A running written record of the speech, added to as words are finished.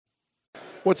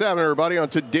What's happening, everybody? On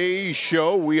today's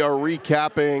show, we are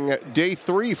recapping day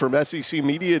 3 from SEC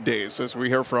Media Days as we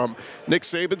hear from Nick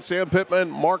Saban, Sam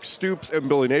Pittman, Mark Stoops, and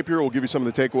Billy Napier. We'll give you some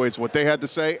of the takeaways, what they had to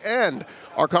say, and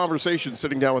our conversation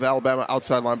sitting down with Alabama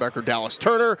outside linebacker Dallas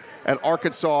Turner and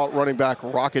Arkansas running back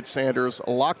Rocket Sanders.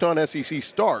 Locked On SEC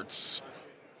starts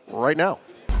right now.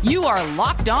 You are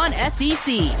Locked On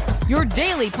SEC, your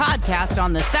daily podcast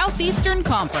on the Southeastern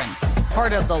Conference.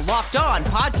 Part of the Locked On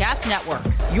Podcast Network,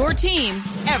 your team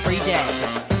every day.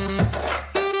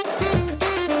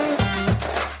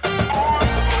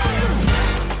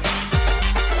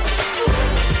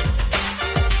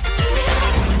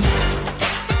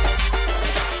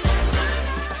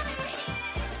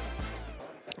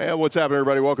 And what's happening,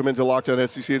 everybody? Welcome into Locked On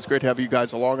SEC. It's great to have you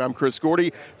guys along. I'm Chris Gordy.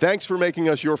 Thanks for making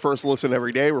us your first listen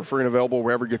every day. We're free and available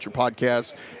wherever you get your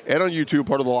podcasts and on YouTube,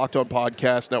 part of the Locked On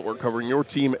Podcast Network, covering your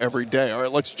team every day. All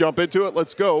right, let's jump into it.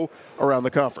 Let's go around the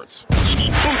conference.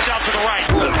 Boots out to the right.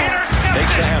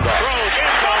 Takes the handoff.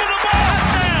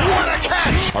 What a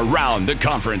catch! Around the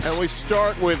conference. And we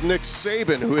start with Nick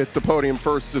Saban, who hit the podium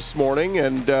first this morning.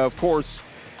 And, of course,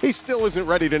 he still isn't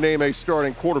ready to name a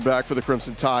starting quarterback for the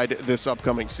Crimson Tide this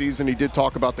upcoming season. He did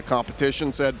talk about the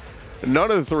competition, said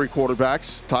none of the 3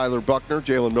 quarterbacks, Tyler Buchner,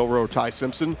 Jalen Milroe, Ty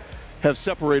Simpson, have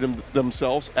separated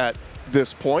themselves at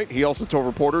this point. He also told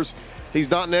reporters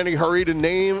he's not in any hurry to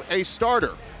name a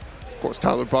starter. Of course,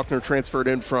 Tyler Buchner transferred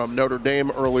in from Notre Dame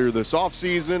earlier this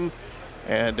offseason,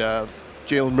 and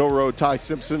Jalen Milroe, Ty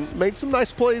Simpson made some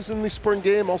nice plays in the spring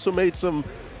game, also made some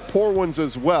poor ones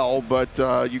as well, but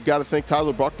you got to think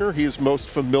Tyler Buchner, he is most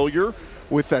familiar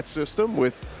with that system,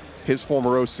 with his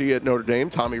former OC at Notre Dame,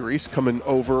 Tommy Rees, coming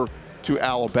over to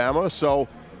Alabama. So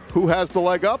who has the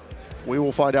leg up? We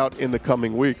will find out in the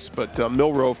coming weeks. But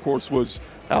Milroe, of course, was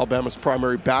Alabama's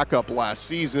primary backup last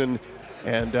season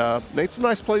and made some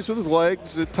nice plays with his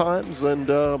legs at times and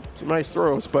some nice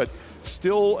throws, but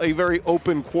still a very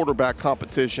open quarterback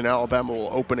competition. Alabama will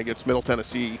open against Middle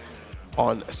Tennessee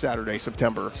on Saturday,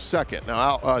 September 2nd.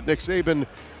 Now, Nick Saban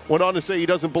went on to say he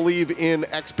doesn't believe in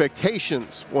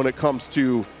expectations when it comes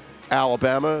to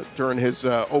Alabama. During his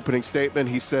opening statement,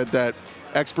 he said that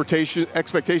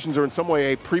expectations are in some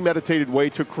way a premeditated way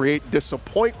to create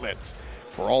disappointment.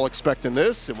 If we're all expecting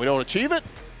this and we don't achieve it,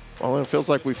 well, then it feels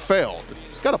like we failed.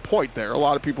 He's got a point there. A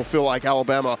lot of people feel like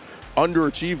Alabama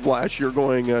underachieved last year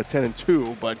going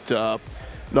 10-2, but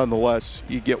nonetheless,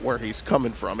 you get where he's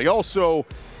coming from. He also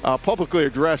publicly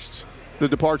addressed the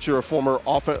departure of former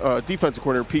defensive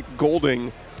coordinator Pete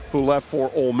Golding, who left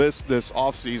for Ole Miss this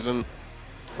offseason.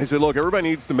 He said, look, everybody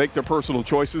needs to make their personal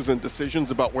choices and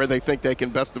decisions about where they think they can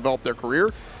best develop their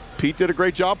career. Pete did a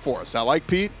great job for us. I like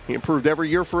Pete. He improved every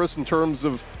year for us in terms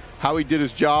of how he did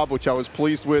his job, which I was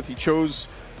pleased with. He chose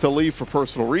to leave for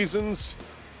personal reasons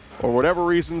or whatever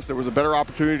reasons. There was a better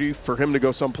opportunity for him to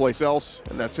go someplace else,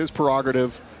 and that's his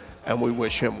prerogative, and we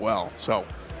wish him well. So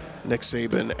Nick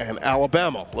Saban and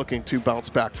Alabama looking to bounce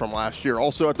back from last year.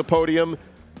 Also at the podium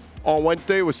on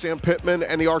Wednesday was Sam Pittman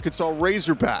and the Arkansas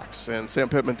Razorbacks. And Sam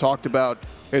Pittman talked about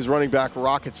his running back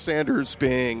Rocket Sanders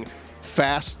being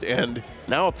fast and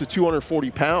now up to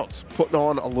 240 pounds, putting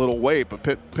on a little weight. But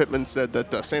Pittman said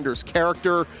that Sanders'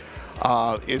 character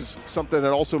is something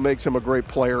that also makes him a great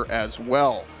player as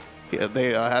well.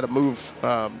 They had a move,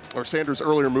 or Sanders'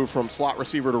 earlier move from slot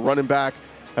receiver to running back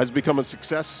has become a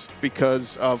success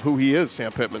because of who he is,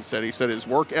 Sam Pittman said. He said his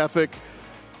work ethic,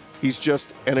 he's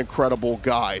just an incredible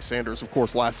guy. Sanders, of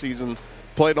course, last season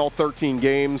played in all 13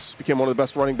 games, became one of the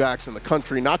best running backs in the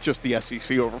country, not just the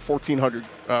SEC, over 1,400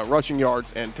 rushing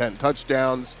yards and 10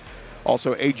 touchdowns.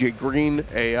 Also, A.J. Green,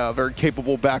 a very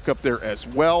capable backup there as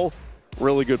well.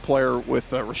 Really good player with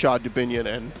Rashad Dubinion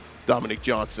and Dominic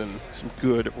Johnson. Some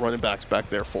good running backs back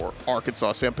there for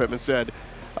Arkansas. Sam Pittman said,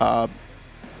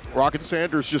 Rocket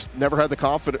Sanders just never had the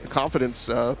confidence,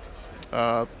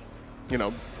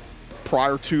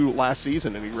 prior to last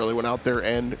season, and he really went out there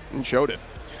and showed it.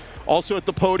 Also at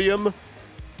the podium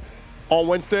on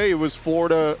Wednesday, it was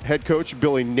Florida head coach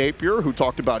Billy Napier, who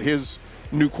talked about his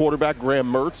new quarterback, Graham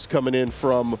Mertz, coming in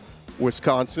from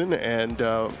Wisconsin, and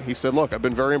he said, look, I've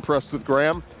been very impressed with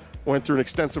Graham. Went through an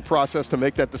extensive process to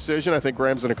make that decision. I think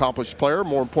Graham's an accomplished player.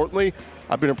 More importantly,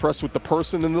 I've been impressed with the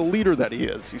person and the leader that he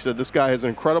is. He said this guy has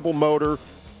an incredible motor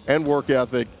and work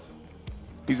ethic.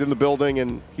 He's in the building,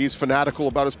 and he's fanatical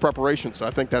about his preparation. So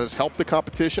I think that has helped the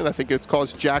competition. I think it's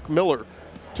caused Jack Miller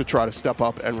to try to step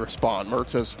up and respond.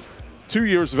 Mertz has 2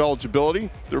 years of eligibility.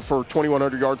 They're for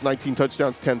 2,100 yards, 19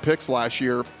 touchdowns, 10 picks last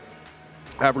year.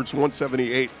 Averaged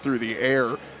 178 through the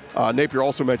air. Napier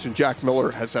also mentioned Jack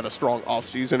Miller has had a strong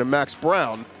offseason, and Max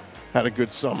Brown had a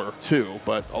good summer too.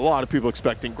 But a lot of people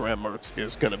expecting Graham Mertz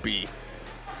is going to be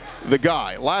the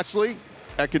guy. Lastly,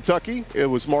 at Kentucky, it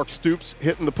was Mark Stoops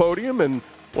hitting the podium, and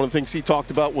one of the things he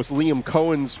talked about was Liam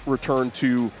Cohen's return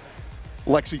to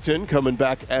Lexington, coming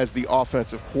back as the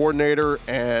offensive coordinator.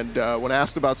 And when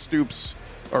asked about Stoops,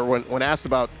 or when asked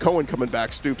about Cohen coming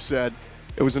back, Stoops said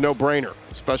it was a no-brainer,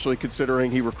 especially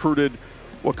considering he recruited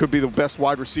what could be the best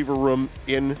wide receiver room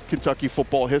in Kentucky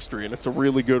football history, and it's a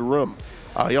really good room.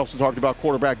 He also talked about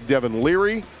quarterback Devin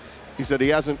Leary. He said he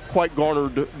hasn't quite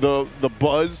garnered the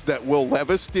buzz that Will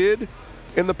Levis did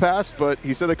in the past, but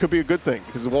he said it could be a good thing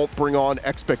because it won't bring on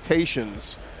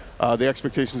expectations, the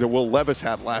expectations that Will Levis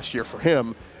had last year for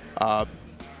him.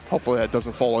 Hopefully that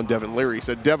doesn't fall on Devin Leary. He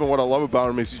said, Devin, what I love about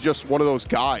him is he's just one of those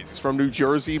guys. He's from New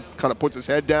Jersey, kind of puts his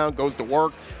head down, goes to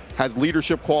work, has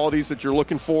leadership qualities that you're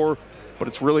looking for, but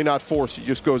it's really not forced. He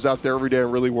just goes out there every day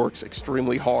and really works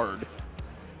extremely hard.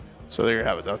 So there you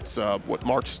have it. That's what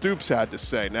Mark Stoops had to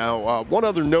say. Now, one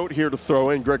other note here to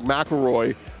throw in, Greg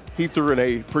McElroy, he threw in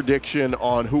a prediction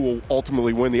on who will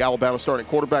ultimately win the Alabama starting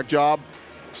quarterback job.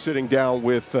 Sitting down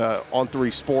with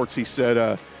On3 Sports, he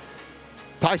said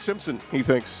Ty Simpson, he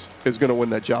thinks, is going to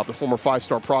win that job. The former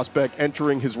five-star prospect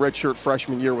entering his redshirt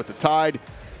freshman year with the Tide,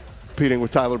 competing with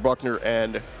Tyler Buchner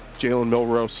and Jalen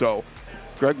Milroe. So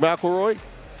Greg McElroy,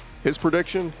 his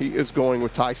prediction, he is going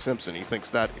with Ty Simpson. He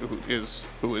thinks that who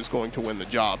is going to win the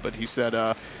job. But he said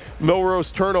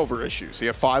Milroe's turnover issues. He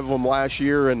had 5 of them last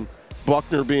year, and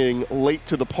Buchner being late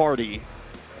to the party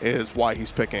is why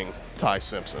he's picking Ty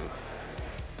Simpson.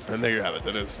 And there you have it.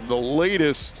 That is the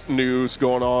latest news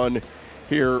going on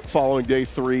here following day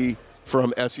 3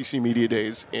 from SEC Media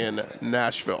Days in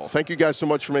Nashville. Thank you guys so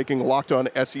much for making Locked On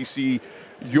SEC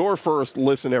your first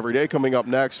listen every day. Coming up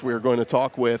next, we are going to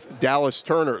talk with Dallas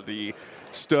Turner, the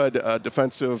stud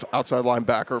defensive outside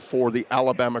linebacker for the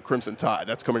Alabama Crimson Tide.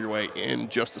 That's coming your way in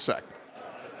just a sec.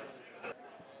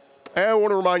 And I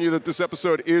want to remind you that this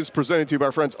episode is presented to you by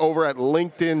our friends over at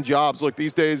LinkedIn Jobs. Look,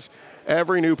 these days,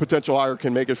 every new potential hire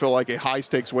can make it feel like a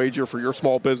high-stakes wager for your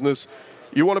small business.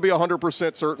 You want to be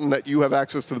 100% certain that you have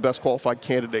access to the best qualified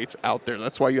candidates out there.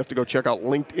 That's why you have to go check out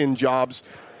LinkedIn Jobs.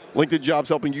 LinkedIn Jobs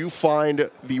helping you find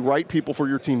the right people for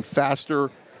your team faster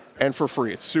and for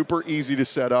free. It's super easy to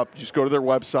set up. You just go to their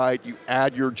website, you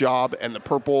add your job and the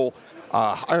purple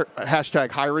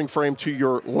hashtag hiring frame to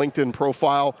your LinkedIn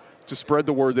profile to spread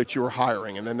the word that you're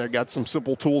hiring. And then they've got some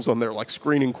simple tools on there like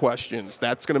screening questions.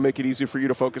 That's going to make it easy for you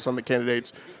to focus on the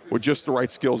candidates with just the right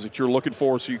skills that you're looking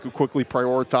for so you can quickly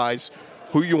prioritize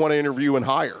who you want to interview and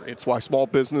hire. It's why small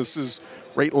businesses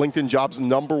rate LinkedIn Jobs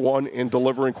 #1 in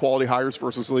delivering quality hires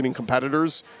versus leading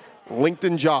competitors.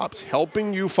 LinkedIn Jobs,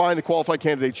 helping you find the qualified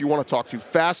candidates you want to talk to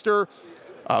faster.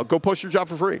 Go post your job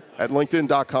for free at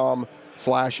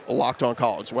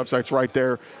linkedin.com/LockedOnCollege. The website's right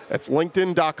there. That's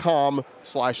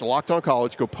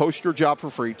linkedin.com/LockedOnCollege. Go post your job for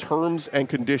free. Terms and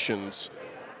conditions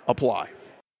apply.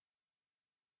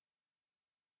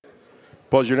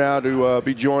 Pleasure now to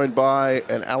be joined by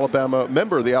an Alabama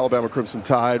member of the Alabama Crimson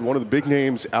Tide, one of the big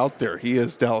names out there. He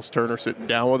is Dallas Turner, sitting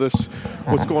down with us.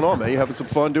 What's going on, man? You having some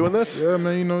fun doing this? Yeah,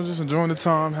 man, just enjoying the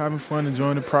time, having fun,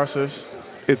 enjoying the process.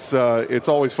 It's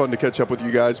always fun to catch up with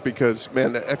you guys because,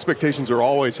 man, the expectations are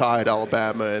always high at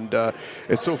Alabama, and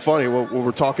it's so funny when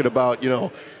we're talking about,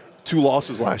 2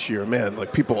 losses last year, man,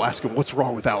 like people asking what's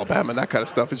wrong with Alabama and that kind of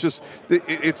stuff. It's just,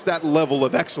 it's that level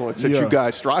of excellence that you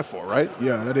guys strive for, right?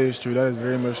 Yeah, that is true. That is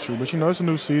very much true. But, it's a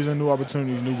new season, new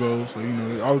opportunities, new goals. So,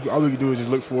 all we can do is just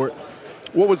look for it.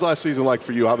 What was last season like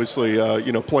for you? Obviously,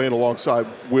 playing alongside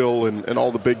Will and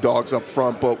all the big dogs up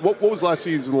front, but what was last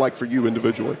season like for you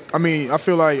individually? I mean, I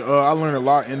feel like I learned a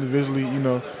lot individually,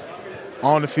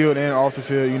 on the field and off the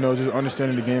field, just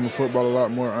understanding the game of football a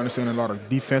lot more, understanding a lot of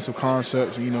defensive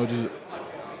concepts, just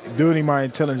building my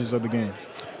intelligence of the game.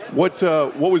 What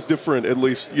was different, at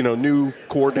least, new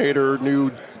coordinator, new,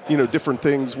 different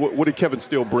things? What did Kevin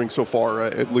Steele bring so far,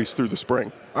 at least through the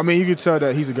spring? I mean, you could tell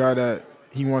that he's a guy that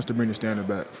he wants to bring the standard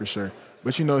back for sure.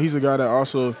 But, he's a guy that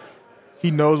also, he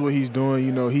knows what he's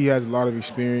doing. He has a lot of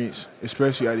experience,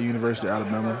 especially at the University of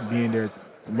Alabama, being there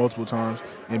multiple times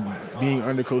and being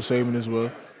under Coach Saban as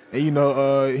well.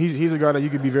 And, he's a guy that you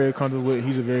could be very comfortable with.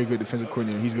 He's a very good defensive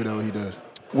coordinator. He's good at what he does.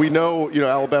 We know,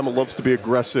 Alabama loves to be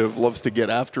aggressive, loves to get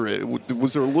after it.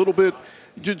 Was there a little bit,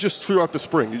 just throughout the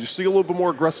spring, did you see a little bit more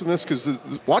aggressiveness? Because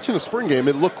watching the spring game,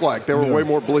 it looked like there were way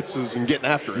more blitzes and getting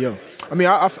after it. Yeah. I mean,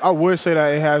 I would say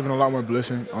that it has been a lot more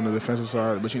blitzing on the defensive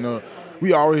side. But,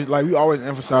 we always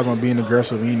emphasize on being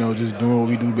aggressive and, just doing what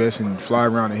we do best and fly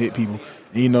around and hit people.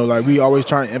 And, we always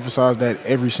try and emphasize that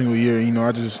every single year.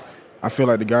 I feel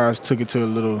like the guys took it to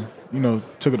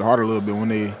took it to heart a little bit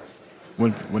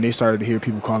when they started to hear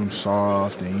people call them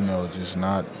soft and, just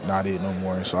not it no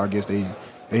more. And so I guess they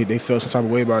they felt some type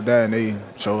of way about that, and they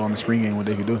showed on the spring game what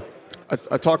they could do.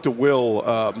 I talked to Will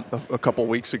a couple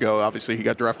weeks ago. Obviously, he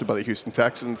got drafted by the Houston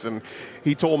Texans, and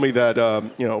he told me that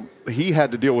he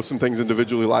had to deal with some things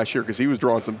individually last year because he was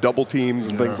drawing some double teams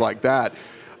and things like that.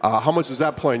 How much does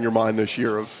that play in your mind this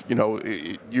year? Of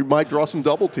you might draw some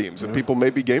double teams, and people may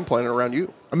be game planning around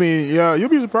you. I mean, yeah, you'll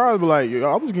be surprised, but like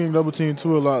I was getting double teamed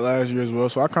too a lot last year as well.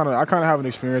 So I kind of have an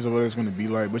experience of what it's going to be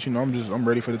like. But I'm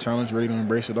ready for the challenge, ready to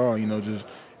embrace it all. Just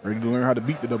ready to learn how to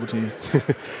beat the double team.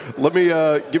 Let me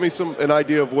give me an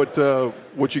idea of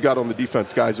what you got on the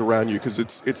defense guys around you, because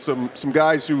it's some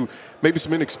guys who maybe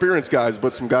some inexperienced guys,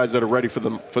 but some guys that are ready for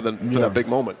that big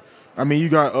moment. I mean, you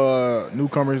got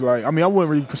newcomers I wouldn't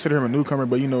really consider him a newcomer,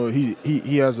 but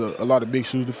he has a lot of big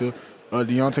shoes to fill.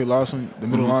 Deontay Lawson, the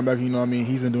middle linebacker,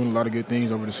 he's been doing a lot of good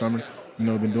things over the summer.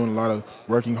 Been doing a lot of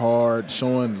working hard,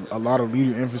 showing a lot of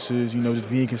leader emphasis, just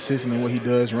being consistent in what he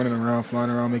does, running around, flying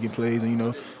around, making plays,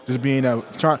 and, just being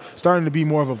starting to be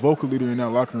more of a vocal leader in that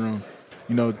locker room,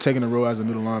 taking a role as a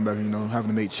middle linebacker, having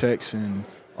to make checks and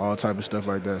all type of stuff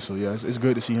like that. So, yeah, it's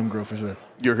good to see him grow for sure.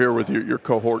 You're here with your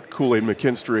cohort, Kool-Aid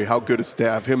McKinstry. How good is it to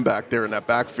have him back there in that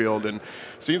backfield? And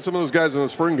seeing some of those guys in the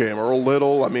spring game, Earl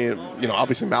Little,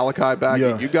 obviously Malachi back.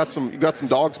 Yeah. You got some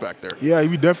dogs back there. Yeah,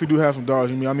 we definitely do have some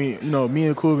dogs. Me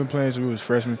and Kool been playing since we was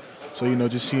freshmen. So,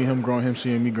 just seeing him grow and him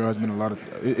seeing me grow has been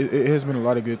it has been a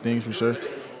lot of good things for sure.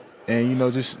 And,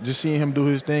 just seeing him do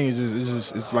his thing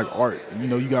is it's like art.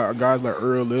 You got guys like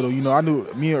Earl Little.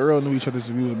 Me and Earl knew each other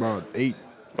since we was about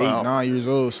 9 years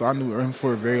old, so I knew him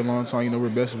for a very long time. We're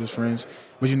best of his friends.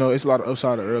 But, it's a lot of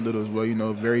upside of Earl Little as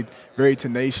well. Very, very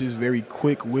tenacious, very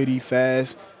quick, witty,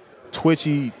 fast,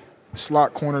 twitchy,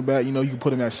 slot cornerback. You can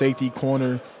put him at safety,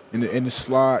 corner, in the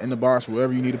slot, in the box,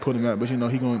 wherever you need to put him at. But, he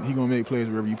gonna make plays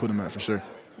wherever you put him at for sure.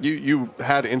 You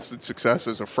had instant success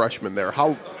as a freshman there.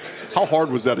 How hard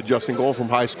was that adjusting, going from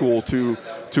high school to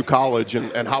college,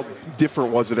 and how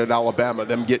different was it at Alabama,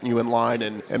 them getting you in line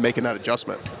and making that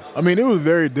adjustment? It was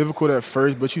very difficult at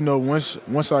first, but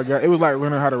once I got, it was like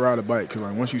learning how to ride a bike, because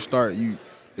once you start,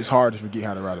 it's hard to forget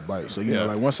how to ride a bike. So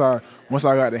once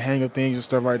I got the hang of things and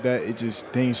stuff like that,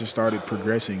 things just started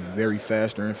progressing very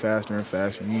faster and faster and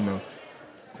faster.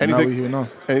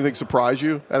 Anything surprise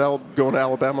you at going to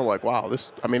Alabama? Like, wow,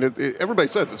 this. Everybody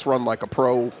says it's run like a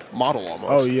pro model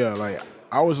almost. Oh yeah,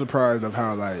 I was surprised of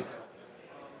how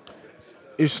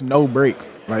it's no break.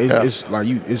 It's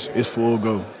full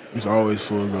go. It's always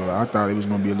full go. I thought it was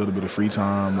going to be a little bit of free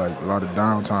time, a lot of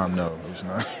downtime. No, it's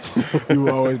not. You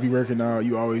will always be working out.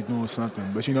 You always doing something.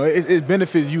 But, it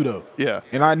benefits you, though. Yeah.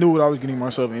 And I knew what I was getting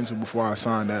myself into before I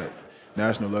signed that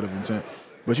national letter of intent.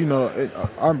 But,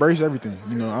 I embrace everything.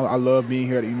 I love being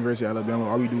here at the University of Alabama.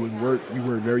 All we do is work. We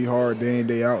work very hard day in,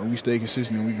 day out, and we stay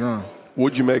consistent and we grind.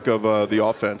 What'd you make of the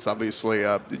offense? Obviously,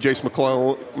 Jace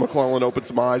McClellan opened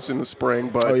some eyes in the spring,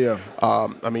 but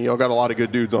y'all got a lot of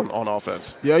good dudes on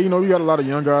offense. Yeah, we got a lot of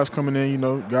young guys coming in.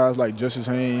 Guys like Justice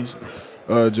Haynes,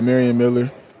 Jamarian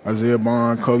Miller, Isaiah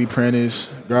Bond, Kobe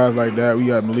Prentice, guys like that. We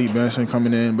got Malik Benson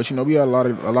coming in, but we got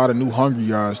a lot of new hungry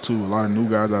guys too. A lot of new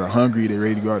guys that are hungry. They're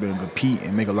ready to go out there and compete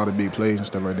and make a lot of big plays and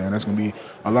stuff like that. And that's gonna be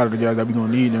a lot of the guys that we're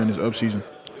gonna need during this upseason.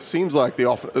 Seems like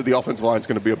the offensive line is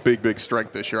going to be a big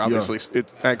strength this year. Obviously,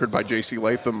 it's anchored by J.C.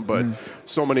 Latham, but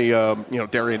so many,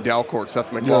 Darian Dalcourt,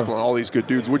 Seth McLaughlin, all these good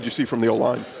dudes. What did you see from the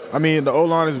O-line? The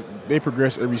O-line they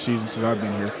progress every season since I've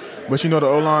been here. But, the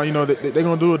O-line, they're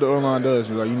going to do what the O-line does.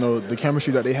 The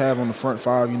chemistry that they have on the front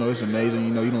five, it's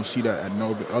amazing. You don't see that at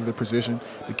no other position.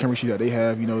 The chemistry that they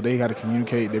have, they got to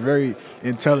communicate. They're very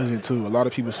intelligent, too. A lot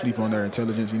of people sleep on their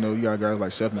intelligence. You got guys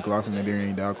like Seth McLaughlin and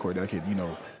Darian Dalcourt that could,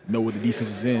 know what the defense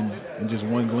is in just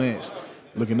one glance,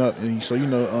 looking up. And so,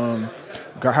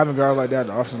 having guys like that,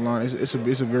 the offensive line, it's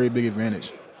a very big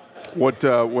advantage. What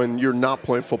when you're not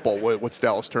playing football, what's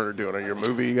Dallas Turner doing? Are you a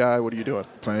movie guy? What are you doing?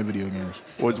 Playing video games.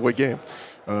 What game?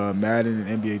 Madden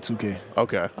and NBA 2K.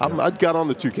 Okay, I got on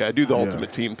the 2K. I do the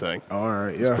Ultimate Team thing. All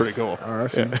right, yeah, it's pretty cool. All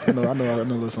right, I know a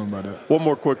little something about that. One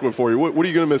more quick one for you. What are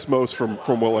you going to miss most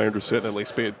from Will Anderson? At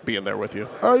least being there with you.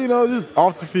 Just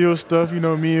off the field stuff.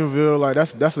 Me and Will,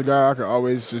 that's a guy I could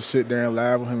always just sit there and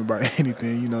laugh with him about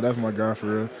anything. That's my guy for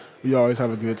real. We always have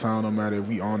a good time, no matter if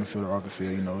we on the field or off the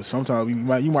field. Sometimes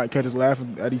you might catch us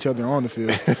laughing at each other on the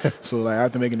field. So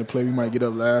after making the play, we might get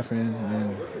up laughing,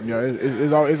 and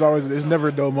it's never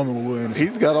a dull moment with Will Anderson.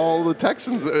 He's got all the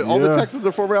Texans. The Texans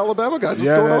are former Alabama guys.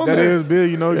 What's going on that there? Is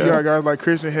big. You got guys like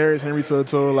Christian Harris, Henry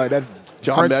To'oTo'o, like that.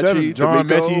 John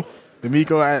Mechie,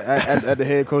 D'Amico at the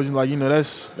head coach.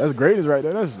 That's greatest right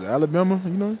there. That's Alabama.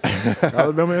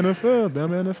 Alabama NFL,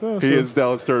 Bama NFL. He is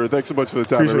Dallas Turner. Thanks so much for the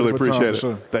time. I really appreciate it.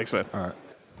 Sure. Thanks, man. All right.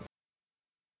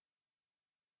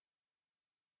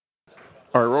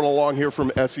 All right, rolling along here from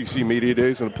SEC Media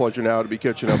Days, and a pleasure now to be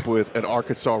catching up with an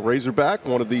Arkansas Razorback,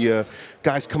 one of the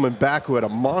guys coming back who had a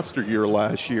monster year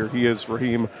last year. He is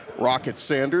Raheem Rocket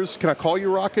Sanders. Can I call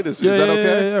you Rocket? Is that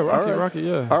okay? Yeah, Rocket,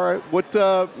 yeah. All right. What,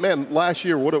 man, last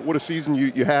year, what a season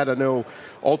you had. I know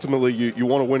ultimately you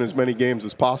want to win as many games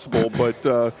as possible, but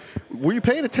were you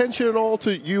paying attention at all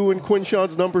to you and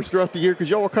Quinshon's numbers throughout the year? Because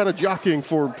y'all were kind of jockeying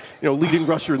for, leading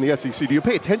rusher in the SEC. Do you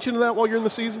pay attention to that while you're in the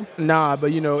season? Nah,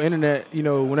 but, internet,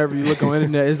 whenever you look on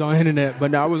internet, it's on internet. But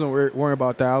no, I wasn't worrying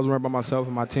about that. I was worrying about myself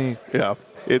and my team. Yeah.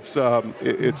 It's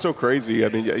so crazy. I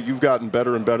mean, you've gotten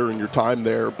better and better in your time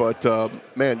there, but,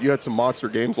 man, you had some monster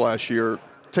games last year.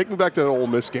 Take me back to that Ole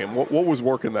Miss game. What was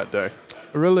working that day?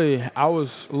 Really, I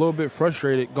was a little bit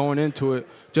frustrated going into it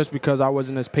just because I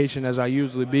wasn't as patient as I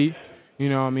usually be. You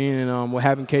know what I mean? And with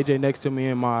having KJ next to me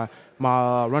and my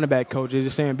running back coach is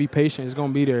just saying, be patient. It's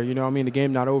going to be there. You know what I mean? The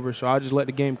game's not over. So I just let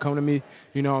the game come to me,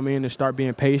 you know what I mean, and start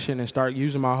being patient and start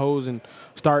using my hose and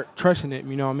start trusting it,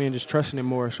 you know what I mean, just trusting it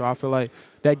more. So I feel like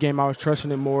that game I was trusting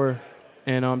it more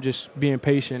and just being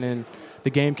patient, and the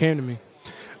game came to me.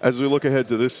 As we look ahead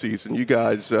to this season, you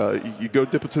guys, you go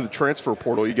dip into the transfer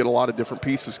portal. You get a lot of different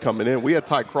pieces coming in. We had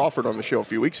Ty Crawford on the show a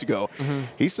few weeks ago. Mm-hmm.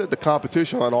 He said the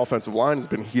competition on offensive line has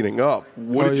been heating up.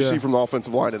 What did you see from the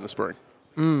offensive line in the spring?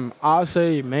 I'll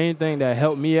say main thing that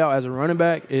helped me out as a running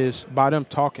back is by them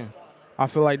talking. I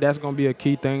feel like that's going to be a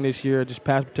key thing this year, just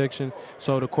pass protection,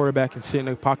 so the quarterback can sit in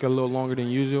the pocket a little longer than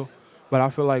usual. But I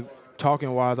feel like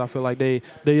talking-wise, I feel like they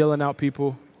yelling out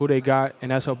people who they got, and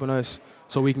that's helping us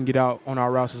so we can get out on our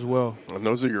routes as well. And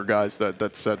those are your guys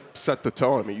that set the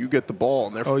tone. I mean, you get the ball,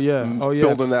 and they're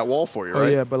building that wall for you, right? Oh,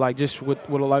 yeah, but like just with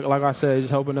like I said, just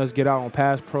helping us get out on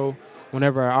pass pro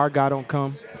whenever our guy don't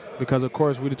come, because, of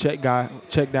course, we the check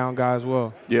down guy as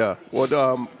well. Yeah. What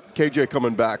KJ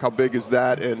coming back, how big is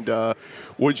that? And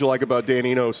what did you like about Dan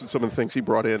Enos and some of the things he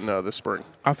brought in this spring?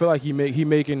 I feel like he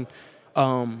making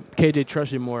KJ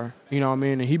trust him more, you know what I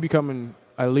mean? And he becoming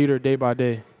a leader day by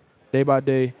day.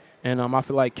 And I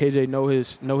feel like KJ know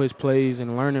his plays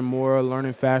and learning more,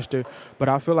 learning faster. But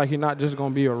I feel like he's not just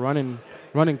going to be a running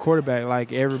quarterback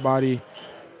like everybody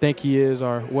think he is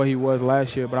or what he was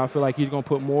last year. But I feel like he's going to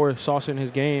put more sauce in his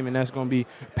game, and that's going to be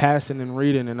passing and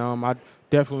reading. And I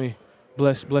definitely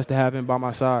blessed to have him by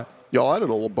my side. Y'all added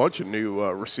a bunch of new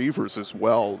receivers as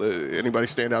well. Anybody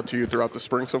stand out to you throughout the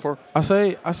spring so far? I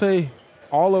say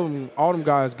all of them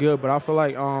guys good, but I feel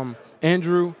like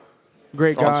Andrew.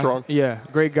 Great guy. Armstrong. Yeah,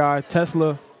 great guy.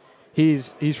 Tesla,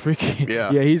 he's freaking.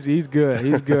 Yeah, he's good.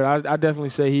 He's good. I definitely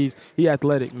say he's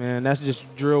athletic, man. That's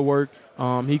just drill work.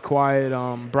 He quiet.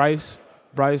 Bryce,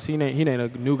 he ain't a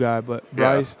new guy, but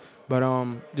Bryce. But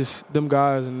just them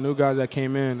guys and the new guys that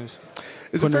came in is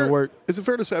putting their work. Is it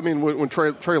fair to say? I mean, when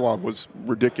Treylon was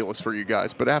ridiculous for you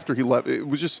guys, but after he left, it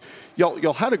was just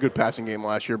y'all had a good passing game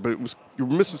last year, but you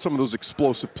were missing some of those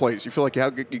explosive plays. You feel like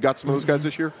you got some of those guys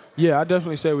this year? Yeah, I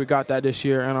definitely say we got that this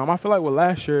year, and I feel like with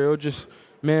last year, it was just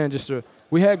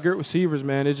we had good receivers,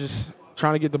 man. It's just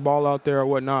trying to get the ball out there or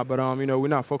whatnot. But we're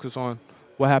not focused on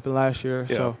what happened last year.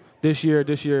 Yeah. So this year,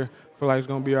 I feel like it's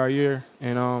gonna be our year,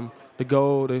 and the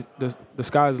goal, the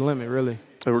sky's the limit, really.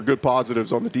 There were good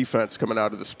positives on the defense coming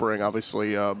out of the spring.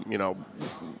 Obviously,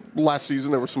 last season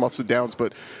there were some ups and downs,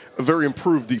 but a very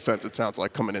improved defense, it sounds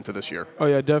like, coming into this year. Oh,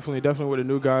 yeah, definitely with the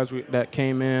new guys that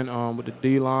came in, with the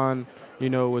D-line,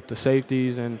 with the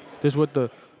safeties, and just with the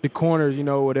corners,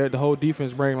 with the whole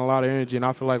defense bringing a lot of energy. And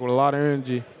I feel like with a lot of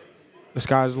energy, the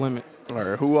sky's the limit. All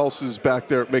right, who else is back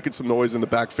there making some noise in the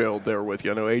backfield there with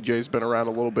you? I know AJ's been around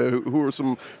a little bit. Who are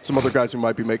some other guys who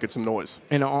might be making some noise?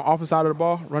 And on offensive side of the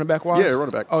ball, running back wise? Yeah,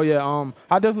 running back. Oh, yeah.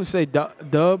 I definitely say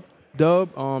Dom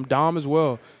as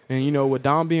well. And, with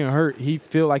Dom being hurt, he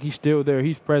feel like he's still there.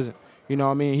 He's present. You know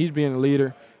what I mean? He's being a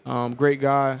leader. Great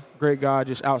guy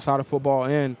just outside of football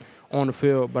and on the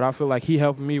field. But I feel like he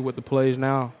helping me with the plays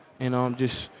now. And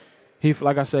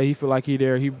like I say, he feel like he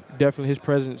there. He definitely, his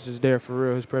presence is there for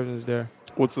real. His presence is there.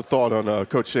 What's the thought on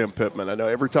Coach Sam Pittman? I know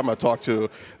every time I talk to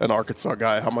an Arkansas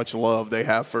guy, how much love they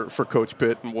have for Coach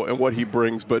Pitt and what he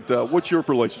brings. But what's your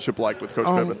relationship like with Coach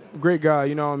Pittman? Great guy,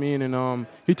 you know what I mean? And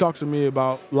he talks to me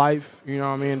about life, you know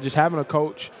what I mean? Just having a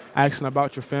coach asking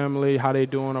about your family, how they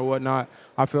doing or whatnot.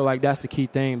 I feel like that's the key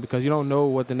thing, because you don't know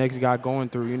what the next guy going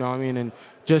through, you know what I mean? And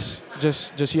just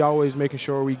he always making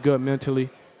sure we good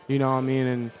mentally, you know what I mean?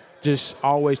 And just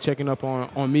always checking up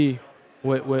on me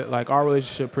with like our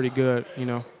relationship pretty good,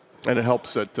 And it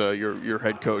helps that your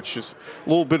head coach is a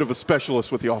little bit of a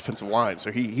specialist with the offensive line,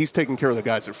 so he's taking care of the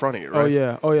guys in front of you,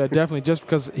 right? Oh yeah, definitely. Just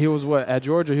because he was at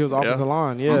Georgia, he was offensive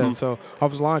line, So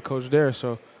offensive line coach there,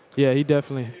 so Yeah, he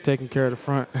definitely taking care of the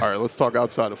front. All right, let's talk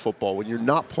outside of football. When you're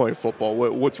not playing football,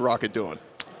 what's Rocket doing?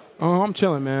 I'm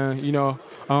chilling, man.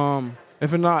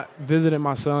 If I'm not visiting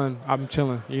my son, I'm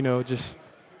chilling.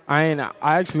 I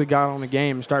actually got on the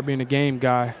game and started being a game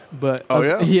guy. But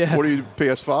yeah. What are you,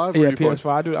 PS5? Yeah,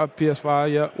 PS5. I do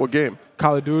PS5. Yep. What game?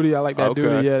 Call of Duty. I like that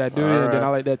Duty. Yeah, that Duty. Right. And then I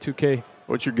like that 2K.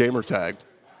 What's your gamer tag?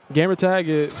 Gamer tag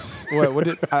is what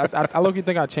did I look-y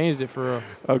think I changed it for real.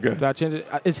 Okay. Did I change it?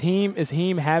 It's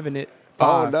him having it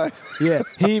 5. Oh, nice. Yeah,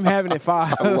 him having it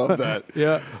 5. I love that.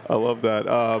 Yeah. I love that.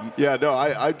 I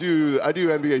do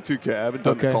NBA 2K. I haven't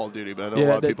done the Call of Duty, but I know a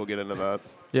lot of people get into that.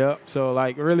 Yeah, so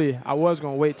really, I was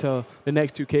gonna wait till the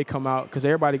next 2K come out because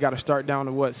everybody got to start down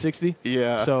to 60.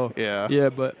 Yeah. So yeah,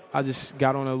 but I just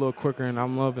got on it a little quicker and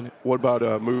I'm loving it. What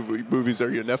about movies?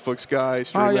 Are you a Netflix guy?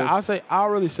 Streaming? Oh yeah, I'll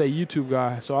really say YouTube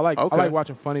guy. So I like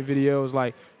watching funny videos.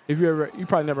 Like if you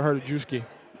probably never heard of Drewski.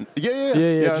 Yeah.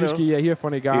 Drewski, yeah, he a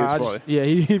funny guy.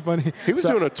 He funny. He was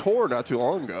doing a tour not too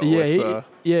long ago.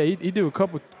 He did a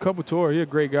couple tours. He a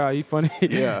great guy. He funny.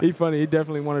 Yeah. He funny. He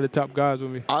definitely one of the top guys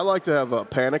with me. I like to have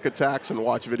panic attacks and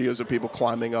watch videos of people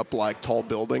climbing up like tall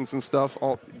buildings and stuff.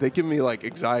 They give me like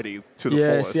anxiety to the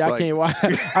fullest. Yeah, see, I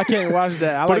can't watch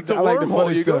that. But it's a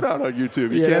wormhole. You go down on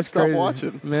YouTube. You can't stop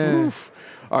watching. Man. Oof.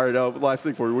 All right, last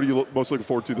thing for you. What are you most looking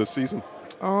forward to this season?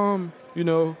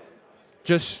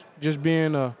 Just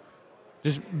being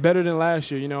just better than last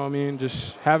year,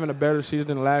 just having a better season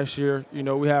than last year.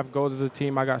 We have goals as a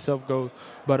team. I got self-goals.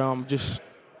 But we're just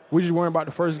worrying about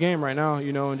the first game right now,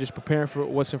 and just preparing for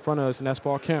what's in front of us, and that's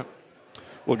fall camp.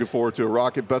 Looking forward to it.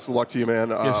 Rocket, best of luck to you, man.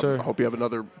 Yes, sir. I hope you have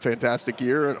another fantastic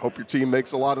year, and hope your team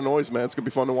makes a lot of noise, man. It's going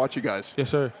to be fun to watch you guys. Yes,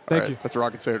 sir. Thank you. That's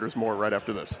Rocket Sanders. More right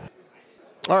after this.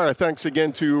 All right, thanks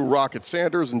again to Rocket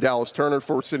Sanders and Dallas Turner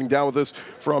for sitting down with us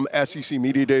from SEC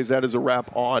Media Days. That is a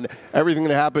wrap on everything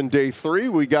that happened day 3.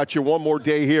 We got you one more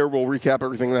day here. We'll recap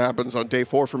everything that happens on day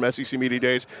 4 from SEC Media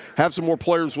Days. Have some more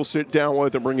players we'll sit down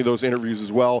with and bring you those interviews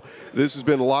as well. This has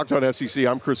been Locked On SEC.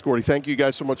 I'm Chris Gordy. Thank you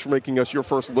guys so much for making us your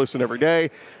first listen every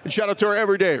day. And shout out to our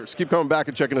everydayers. Keep coming back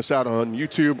and checking us out on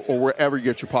YouTube or wherever you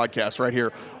get your podcasts right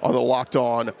here on the Locked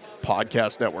On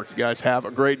Podcast Network. You guys have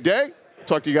a great day.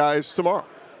 Talk to you guys tomorrow.